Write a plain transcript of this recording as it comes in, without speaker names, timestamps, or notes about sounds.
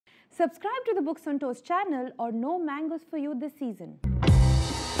Subscribe to the Books on Toast channel or no mangoes for you this season.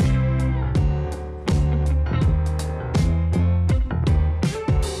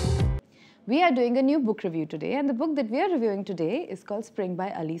 We are doing a new book review today, and the book that we are reviewing today is called Spring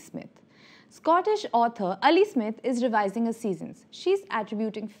by Ali Smith. Scottish author Ali Smith is revising her seasons. She's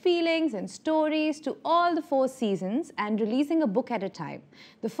attributing feelings and stories to all the 4 seasons and releasing a book at a time.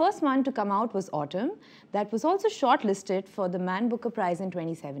 The first one to come out was Autumn. That was also shortlisted for the Man Booker Prize in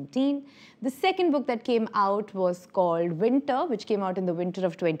 2017. The second book that came out was called Winter, which came out in the winter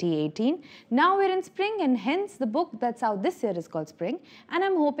of 2018. Now we're in spring, and hence the book that's out this year is called Spring, and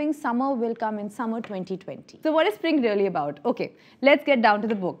I'm hoping summer will come in summer 2020. So what is spring really about? Okay, let's get down to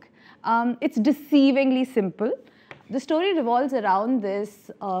the book. It's deceivingly simple. The story revolves around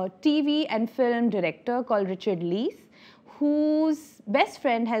this TV and film director called Richard Lees, whose best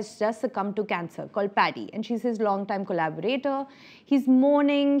friend has just succumbed to cancer, called Paddy, and she's his longtime collaborator. He's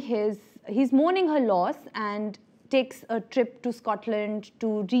mourning her loss and takes a trip to Scotland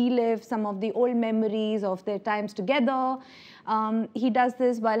to relive some of the old memories of their times together. He does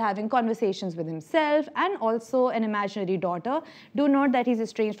this while having conversations with himself and also an imaginary daughter. Do note that he's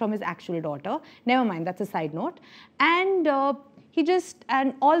estranged from his actual daughter. Never mind, that's a side note. And all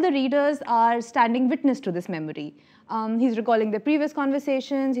the readers are standing witness to this memory. He's recalling their previous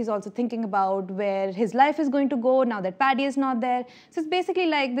conversations. He's also thinking about where his life is going to go now that Paddy is not there. So it's basically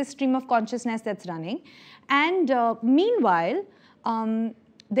like this stream of consciousness that's running. And meanwhile,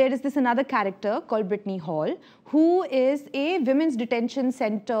 there is this another character called Brittany Hall, who is a women's detention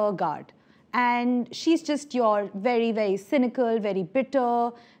center guard. And she's just your very, very cynical, very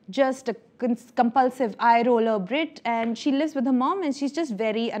bitter, just a compulsive eye roller Brit, and she lives with her mom, and she's just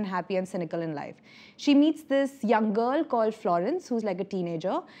very unhappy and cynical in life. She meets this young girl called Florence, who's like a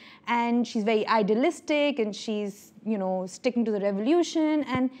teenager, and she's very idealistic, and she's, sticking to the revolution,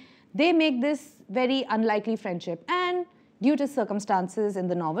 and they make this very unlikely friendship. And due to circumstances in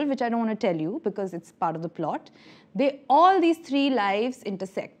the novel, which I don't want to tell you because it's part of the plot, all these 3 lives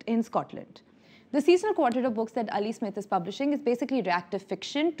intersect in Scotland. The Seasonal Quartet of books that Ali Smith is publishing is basically reactive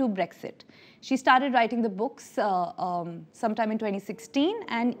fiction to Brexit. She started writing the books sometime in 2016,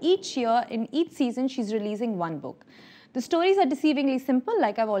 and each year, in each season, she's releasing 1 book. The stories are deceivingly simple,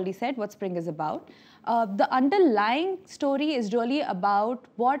 like I've already said, what Spring is about. The underlying story is really about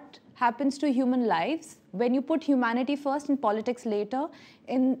what happens to human lives when you put humanity first and politics later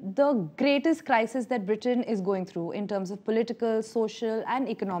in the greatest crisis that Britain is going through in terms of political, social, and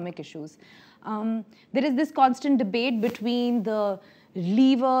economic issues. There is this constant debate between the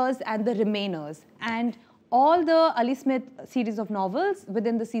leavers and the remainers, and all the Ali Smith series of novels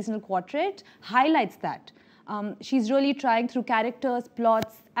within the Seasonal Quartet highlights that. She's really trying through characters,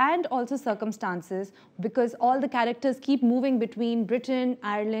 plots, and also circumstances, because all the characters keep moving between Britain,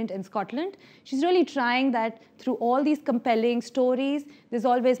 Ireland, and Scotland. She's really trying that through all these compelling stories. There's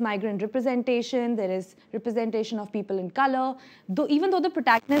always migrant representation, there is representation of people in color, even though the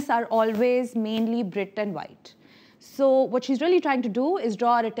protagonists are always mainly Brit and white. So what she's really trying to do is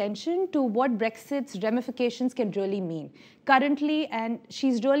draw our attention to what Brexit's ramifications can really mean currently, and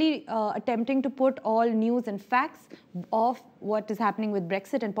she's really attempting to put all news and facts of what is happening with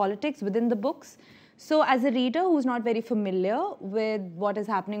Brexit and politics within the books. So as a reader who's not very familiar with what is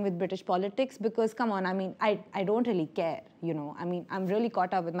happening with British politics, because come on, I don't really care, I'm really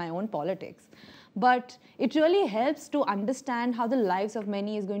caught up with my own politics. But it really helps to understand how the lives of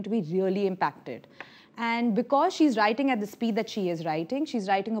many is going to be really impacted. And because she's writing at the speed that she is writing, she's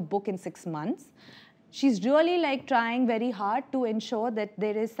writing a book in 6 months. She's really trying very hard to ensure that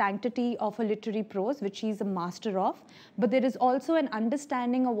there is sanctity of a literary prose, which she's a master of, but there is also an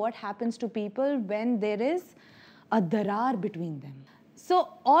understanding of what happens to people when there is a darar between them.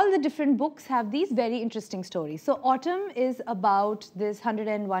 So all the different books have these very interesting stories. So Autumn is about this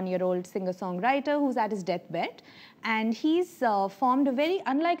 101-year-old singer-songwriter who's at his deathbed, and he's formed a very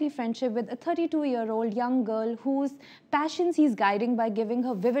unlikely friendship with a 32-year-old young girl whose passions he's guiding by giving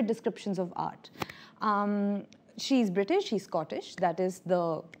her vivid descriptions of art. She's British, he's Scottish. That is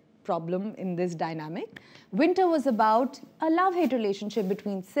the problem in this dynamic. Winter was about a love-hate relationship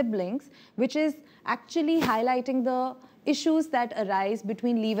between siblings, which is actually highlighting the issues that arise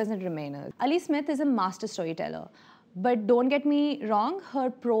between leavers and remainers. Ali Smith is a master storyteller. But don't get me wrong, her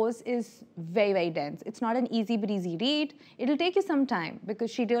prose is very, very dense. It's not an easy breezy read. It'll take you some time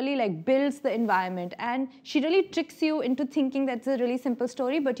because she really builds the environment, and she really tricks you into thinking that's a really simple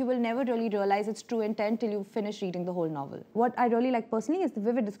story, but you will never really realize its true intent till you finish reading the whole novel. What I really like personally is the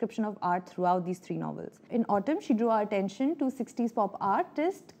vivid description of art throughout these 3 novels. In Autumn, she drew our attention to 60s pop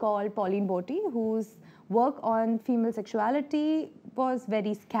artist called Pauline Botti, whose work on female sexuality was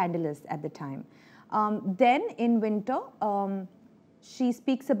very scandalous at the time. Then in winter, she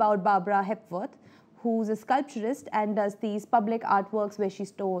speaks about Barbara Hepworth, who's a sculpturist and does these public artworks where she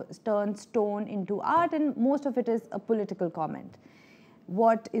turns stone into art, and most of it is a political comment.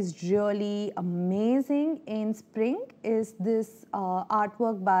 What is really amazing in Spring is this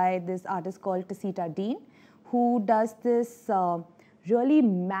artwork by this artist called Tacita Dean, who does this really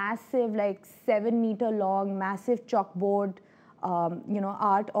massive, like 7-meter long, massive chalkboard,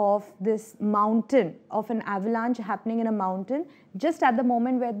 art of this mountain, of an avalanche happening in a mountain, just at the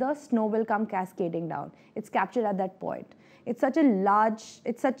moment where the snow will come cascading down. It's captured at that point. It's such a large,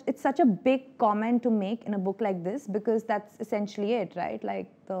 it's such a big comment to make in a book like this, because that's essentially it, right? Like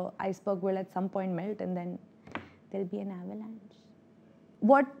the iceberg will at some point melt and then there'll be an avalanche.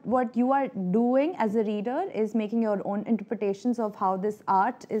 What you are doing as a reader is making your own interpretations of how this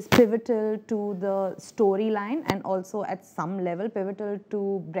art is pivotal to the storyline and also at some level pivotal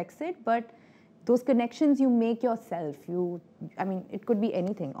to Brexit, but those connections you make yourself. I mean, it could be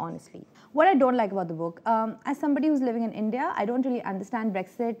anything, honestly. What I don't like about the book, as somebody who's living in India, I don't really understand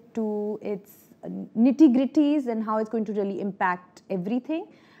Brexit to its nitty-gritties and how it's going to really impact everything.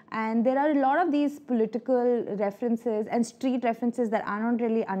 And there are a lot of these political references and street references that I don't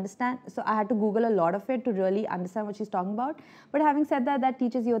really understand. So I had to Google a lot of it to really understand what she's talking about. But having said that, that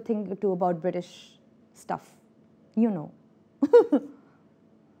teaches you a thing or two about British stuff. You know.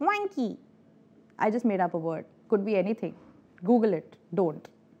 Wanky. I just made up a word. Could be anything. Google it. Don't.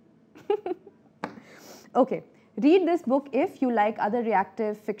 Okay. Read this book if you like other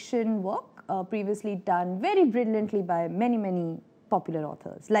reactive fiction work previously done very brilliantly by many, many popular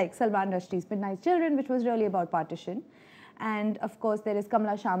authors, like Salman Rushdie's Midnight Children, which was really about partition. And of course, there is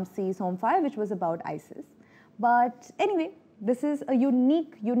Kamila Shamsie's Home Fire, which was about ISIS. But anyway, this is a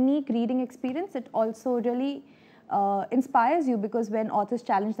unique reading experience. It also really inspires you, because when authors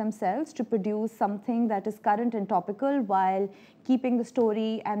challenge themselves to produce something that is current and topical while keeping the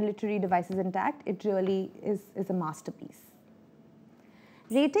story and literary devices intact, it really is a masterpiece.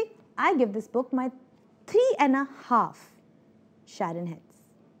 Rating, I give this book my 3.5 Sharin heads.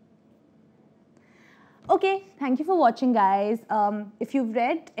 Okay, thank you for watching, guys. If you've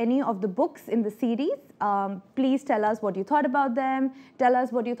read any of the books in the series, please tell us what you thought about them. Tell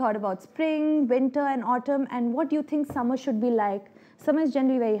us what you thought about spring, winter and autumn, and what you think summer should be like. Summer is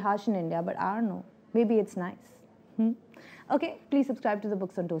generally very harsh in India, but I don't know. Maybe it's nice. Okay, please subscribe to the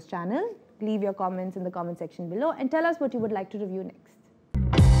Books on Toast channel. Leave your comments in the comment section below and tell us what you would like to review next.